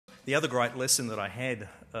the other great lesson that I had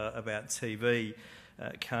about TV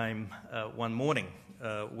came one morning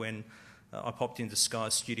when I popped into Sky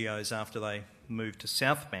Studios after they moved to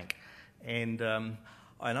Southbank, and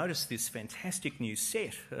I noticed this fantastic new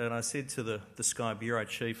set, and I said to the Sky Bureau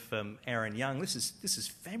Chief, Ahron Young, this is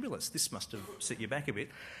fabulous, this must have set you back a bit.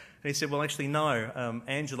 And he said, well, actually, no.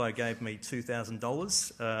 Angelo gave me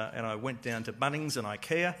 $2,000 and I went down to Bunnings and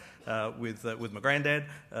IKEA with my granddad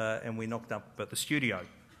and we knocked up at the studio.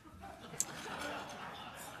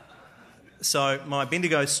 So my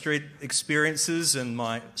Bendigo Street experiences and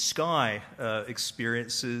my Sky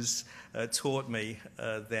experiences taught me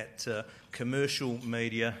that commercial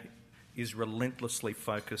media is relentlessly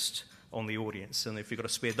focused on the audience, and if you've got a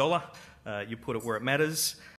spare dollar, you put it where it matters,